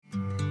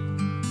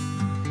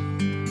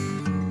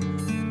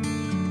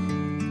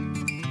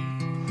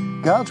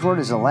God's Word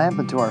is a lamp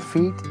unto our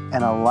feet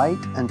and a light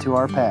unto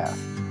our path.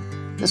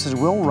 This is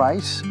Will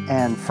Rice,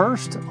 and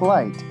First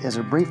Light is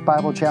a brief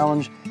Bible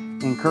challenge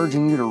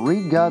encouraging you to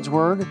read God's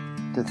Word,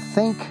 to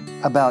think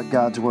about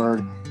God's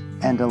Word,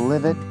 and to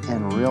live it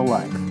in real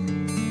life.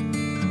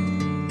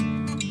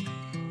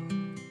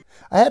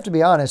 I have to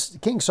be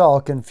honest, King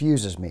Saul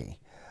confuses me.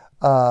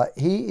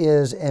 He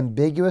is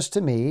ambiguous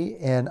to me,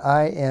 and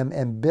I am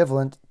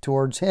ambivalent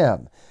towards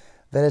him.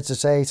 That is to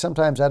say,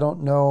 sometimes I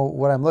don't know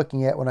what I'm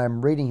looking at when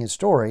I'm reading his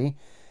story.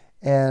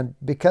 And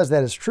because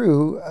that is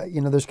true,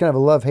 there's kind of a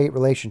love-hate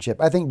relationship.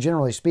 I think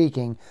generally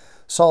speaking,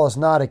 Saul is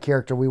not a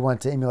character we want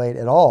to emulate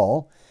at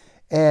all.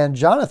 And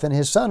Jonathan,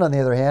 his son, on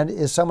the other hand,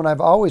 is someone I've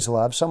always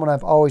loved, someone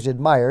I've always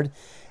admired.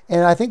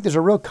 And I think there's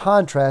a real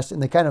contrast in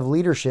the kind of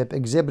leadership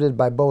exhibited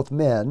by both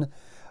men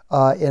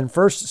in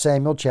 1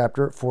 Samuel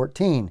chapter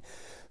 14.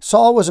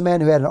 Saul was a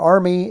man who had an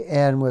army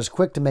and was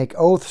quick to make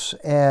oaths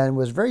and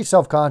was very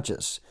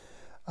self-conscious.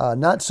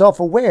 Not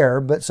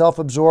self-aware, but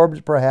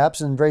self-absorbed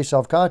perhaps, and very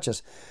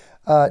self-conscious.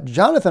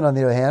 Jonathan, on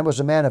the other hand, was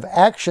a man of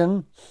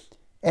action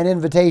and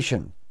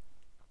invitation.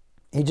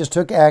 He just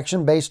took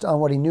action based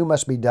on what he knew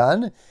must be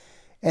done,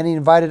 and he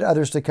invited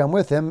others to come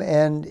with him,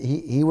 and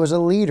he was a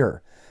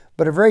leader,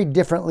 but a very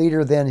different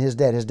leader than his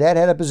dad. His dad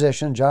had a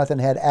position, Jonathan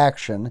had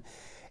action,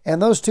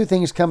 and those two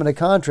things come into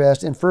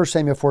contrast in 1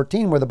 Samuel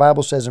 14, where the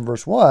Bible says in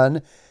verse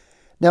 1,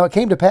 "Now it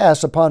came to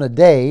pass upon a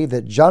day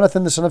that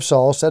Jonathan the son of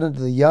Saul said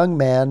unto the young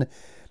man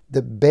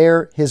that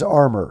bare his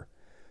armor,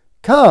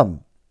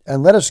 Come,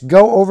 and let us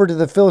go over to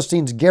the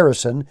Philistines'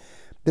 garrison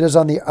that is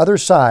on the other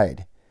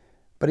side.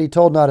 But he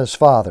told not his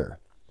father."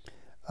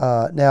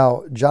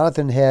 Now,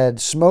 Jonathan had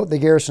smote the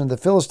garrison of the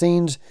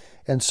Philistines,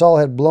 and Saul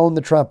had blown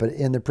the trumpet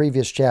in the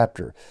previous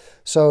chapter.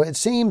 So it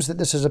seems that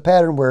this is a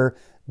pattern where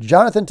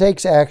Jonathan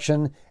takes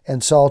action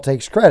and Saul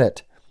takes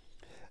credit.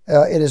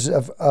 It is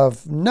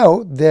of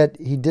note that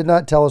he did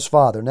not tell his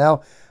father. Now,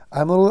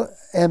 I'm a little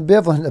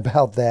ambivalent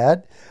about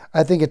that.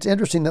 I think it's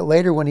interesting that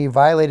later when he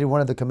violated one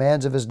of the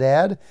commands of his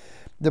dad,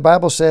 the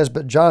Bible says,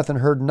 "But Jonathan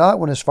heard not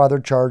when his father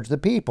charged the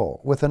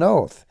people with an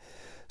oath."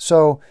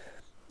 So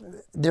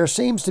there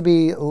seems to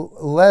be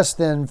less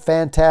than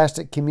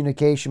fantastic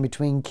communication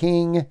between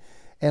king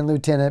and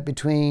lieutenant,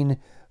 between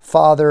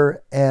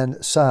father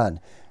and son.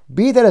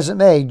 Be that as it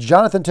may,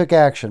 Jonathan took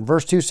action.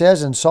 Verse 2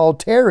 says, "And Saul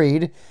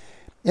tarried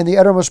in the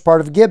uttermost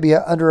part of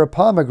Gibeah under a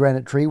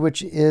pomegranate tree,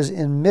 which is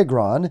in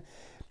Migron,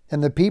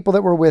 and the people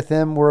that were with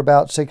him were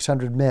about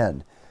 600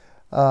 men."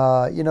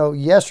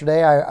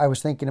 Yesterday I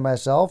was thinking to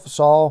myself,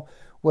 Saul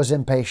was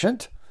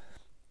impatient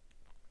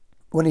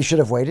when he should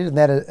have waited, and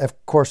that,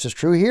 of course, is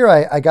true. Here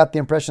I got the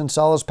impression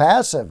Saul is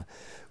passive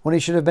when he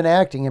should have been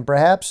acting, and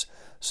perhaps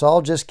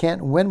Saul just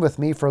can't win with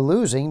me for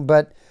losing,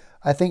 but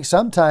I think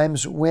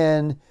sometimes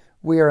when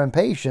we are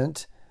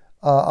impatient,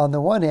 on the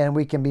one hand,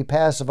 we can be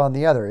passive on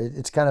the other.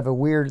 It's kind of a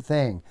weird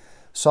thing.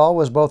 Saul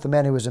was both a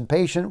man who was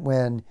impatient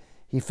when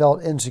he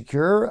felt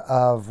insecure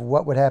of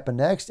what would happen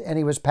next, and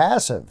he was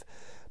passive,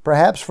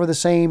 perhaps for the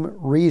same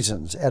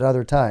reasons at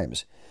other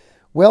times.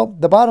 Well,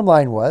 the bottom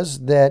line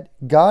was that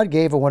God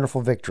gave a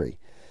wonderful victory.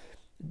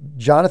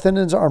 Jonathan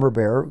and his armor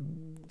bearer,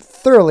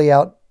 thoroughly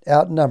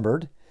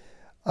outnumbered,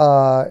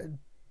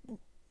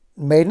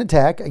 made an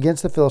attack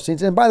against the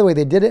Philistines. And by the way,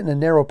 they did it in a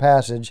narrow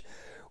passage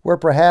where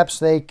perhaps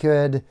they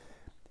could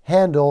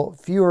handle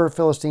fewer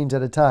Philistines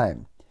at a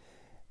time.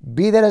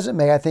 Be that as it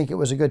may, I think it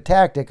was a good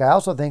tactic. I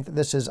also think that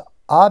this is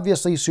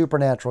obviously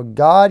supernatural.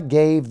 God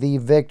gave the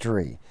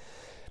victory.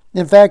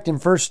 In fact, in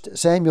 1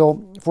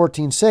 Samuel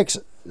 14:6,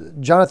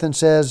 Jonathan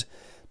says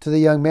to the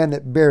young man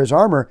that bare his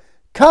armor,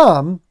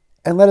 "Come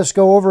and let us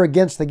go over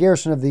against the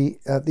garrison of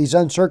these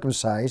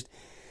uncircumcised.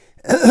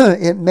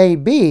 It may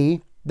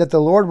be that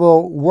the Lord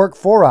will work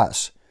for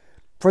us,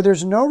 for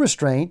there's no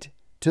restraint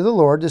to the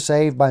Lord to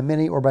save by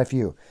many or by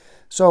few."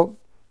 So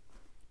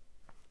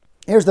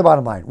here's the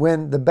bottom line.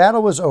 When the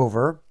battle was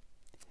over,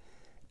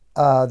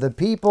 the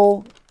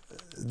people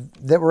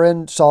that were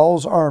in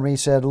Saul's army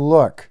said,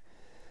 "Look,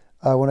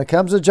 when it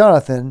comes to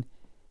Jonathan,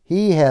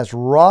 he has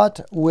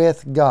wrought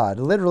with God."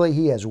 Literally,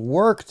 he has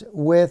worked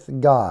with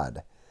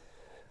God.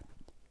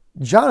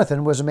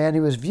 Jonathan was a man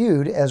who was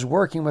viewed as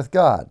working with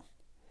God.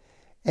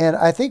 And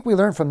I think we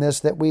learn from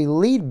this that we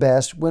lead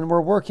best when we're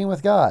working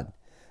with God.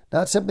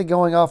 Not simply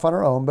going off on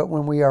our own, but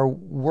when we are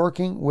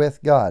working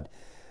with God.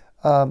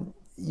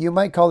 You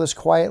might call this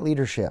quiet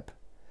leadership.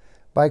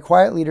 By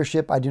quiet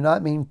leadership, I do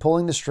not mean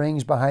pulling the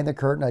strings behind the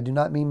curtain. I do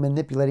not mean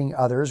manipulating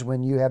others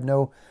when you have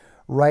no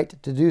right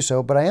to do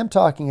so. But I am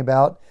talking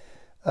about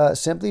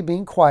simply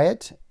being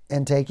quiet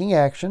and taking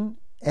action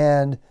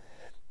and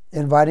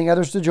inviting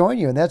others to join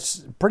you. And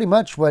that's pretty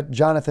much what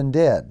Jonathan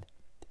did.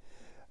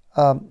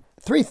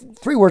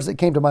 Three words that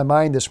came to my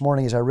mind this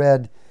morning as I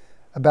read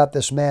about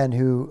this man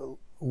who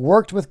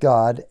worked with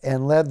God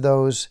and led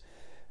those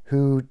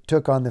who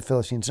took on the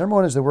Philistines. Number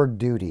one is the word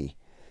duty.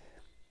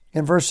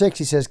 In verse 6,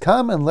 he says,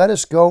 "Come and let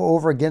us go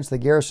over against the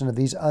garrison of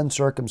these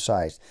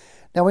uncircumcised."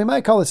 Now, we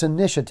might call this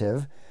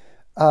initiative.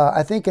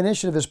 I think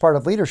initiative is part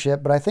of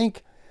leadership, but I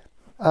think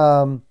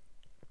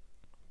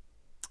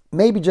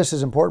maybe just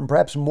as important,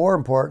 perhaps more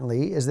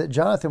importantly, is that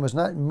Jonathan was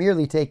not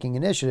merely taking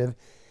initiative.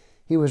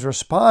 He was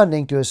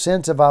responding to a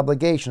sense of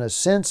obligation, a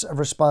sense of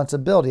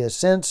responsibility, a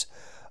sense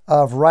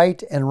of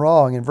right and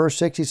wrong. In verse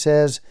 6, he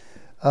says,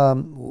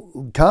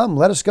 come,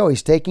 let us go.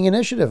 He's taking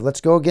initiative.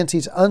 Let's go against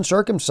these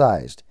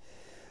uncircumcised.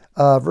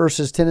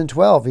 Verses 10 and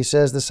 12, he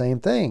says the same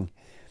thing.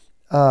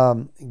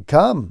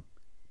 Come,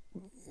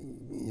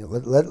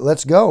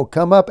 let's go.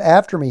 Come up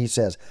after me, he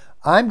says.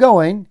 I'm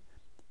going.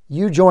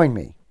 You join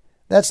me.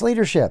 That's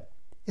leadership.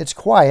 It's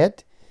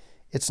quiet.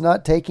 It's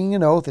not taking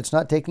an oath. It's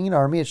not taking an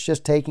army. It's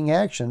just taking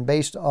action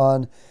based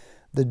on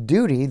the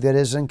duty that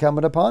is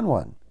incumbent upon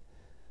one.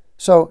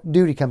 So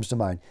duty comes to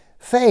mind.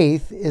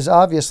 Faith is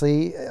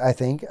obviously, I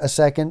think, a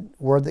second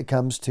word that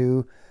comes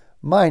to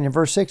mind. In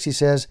verse 6, he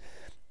says,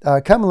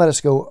 come and let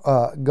us go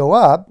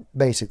up,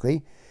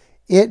 basically.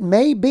 It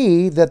may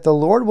be that the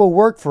Lord will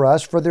work for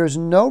us, for there is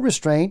no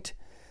restraint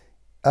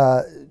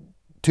to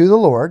the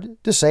Lord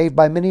to save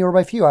by many or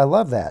by few. I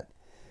love that.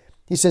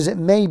 He says it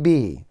may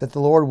be that the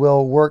Lord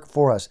will work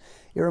for us.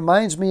 It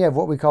reminds me of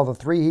what we call the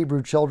three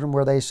Hebrew children,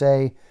 where they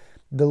say,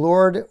 the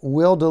Lord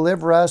will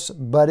deliver us,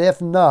 but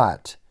if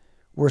not,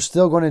 we're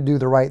still going to do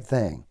the right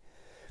thing.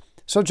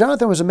 So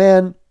Jonathan was a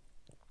man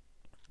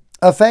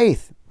of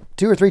faith.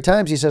 2 or 3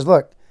 times he says,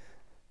 look,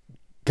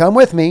 come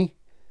with me.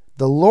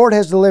 The Lord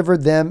has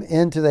delivered them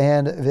into the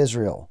hand of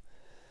Israel.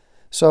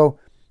 So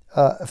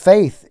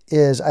faith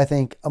is, I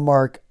think, a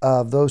mark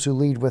of those who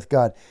lead with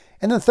God.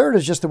 And the third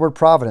is just the word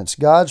providence.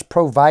 God's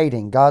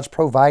providing, God's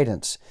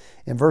providence.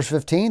 In verse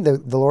 15, the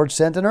Lord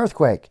sent an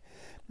earthquake.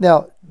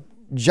 Now,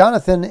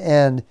 Jonathan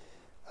and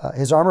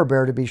his armor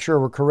bearer, to be sure,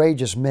 were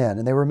courageous men,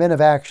 and they were men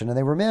of action, and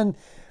they were men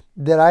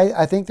that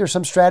I think there's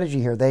some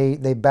strategy here.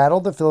 They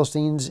battled the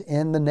Philistines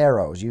in the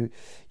Narrows. You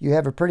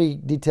have a pretty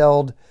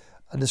detailed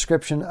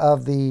description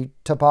of the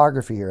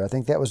topography here. I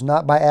think that was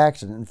not by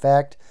accident. In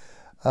fact,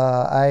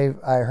 I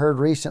heard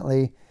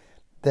recently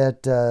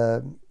that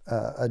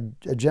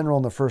a general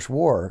in the First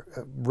War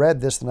read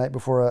this the night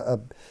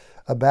before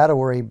a battle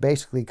where he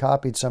basically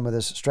copied some of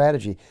this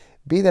strategy.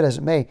 Be that as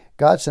it may,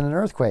 God sent an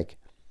earthquake.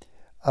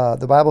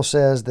 The Bible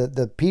says that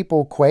the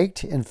people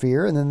quaked in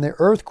fear, and then the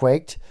earth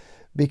quaked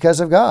because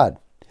of God.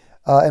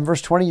 In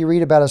verse 20, you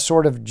read about a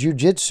sort of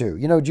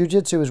jujitsu. You know,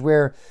 jujitsu is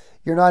where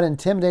you're not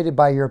intimidated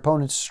by your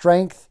opponent's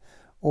strength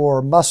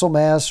or muscle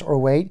mass or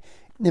weight.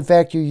 In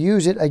fact, you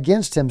use it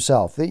against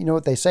himself. You know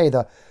what they say,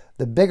 the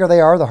bigger they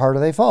are, the harder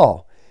they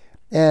fall.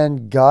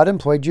 And God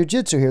employed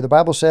jujitsu here. The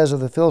Bible says of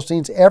the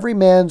Philistines, every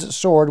man's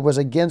sword was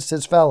against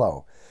his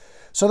fellow.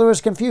 So there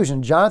was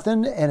confusion.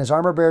 Jonathan and his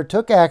armor bearer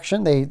took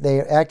action.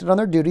 They acted on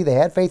their duty. They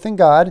had faith in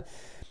God.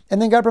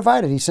 And then God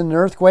provided. He sent an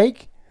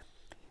earthquake.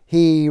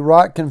 He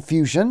wrought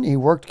confusion. He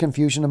worked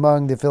confusion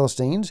among the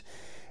Philistines.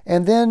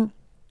 And then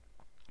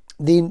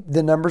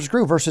the numbers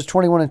grew. Verses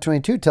 21 and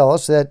 22 tell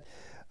us that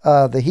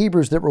the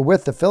Hebrews that were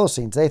with the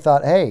Philistines, they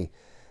thought, hey,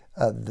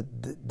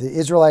 the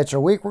Israelites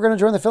are weak. We're going to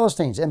join the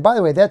Philistines. And by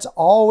the way, that's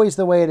always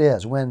the way it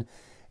is. When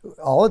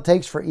all it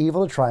takes for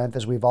evil to triumph,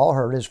 as we've all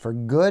heard, is for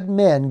good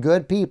men,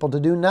 good people to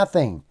do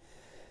nothing.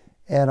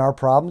 And our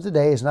problem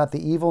today is not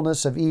the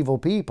evilness of evil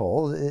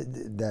people.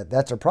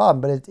 That's a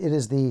problem. But it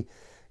is the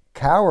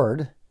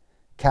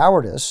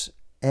cowardice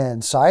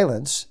and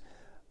silence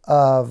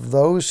of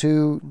those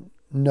who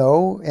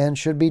know and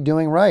should be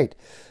doing right.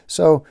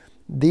 So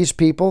these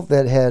people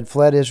that had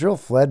fled Israel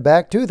fled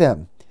back to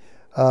them.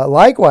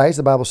 Likewise,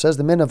 the Bible says,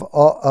 the men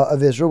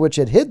of Israel, which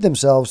had hid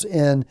themselves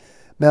in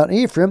Mount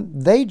Ephraim,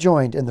 they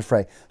joined in the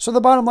fray. So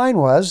the bottom line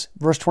was,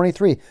 verse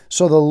 23,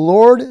 so the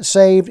Lord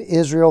saved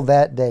Israel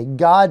that day.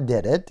 God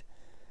did it.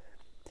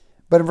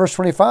 But in verse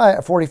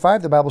 45,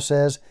 the Bible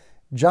says,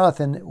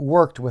 Jonathan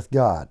worked with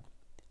God.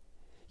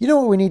 You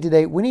know what we need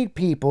today? We need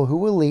people who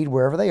will lead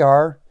wherever they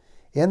are,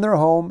 in their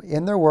home,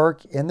 in their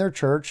work, in their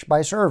church,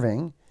 by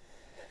serving,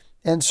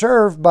 and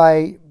serve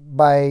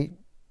by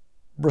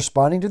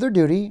responding to their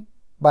duty,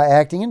 by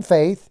acting in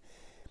faith,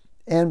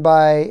 and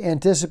by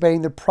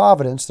anticipating the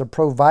providence, the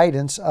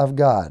providence of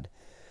God.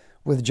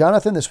 With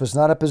Jonathan, this was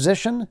not a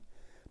position.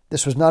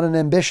 This was not an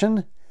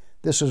ambition.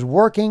 This was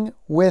working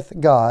with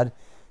God.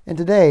 And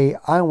today,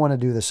 I want to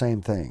do the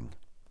same thing.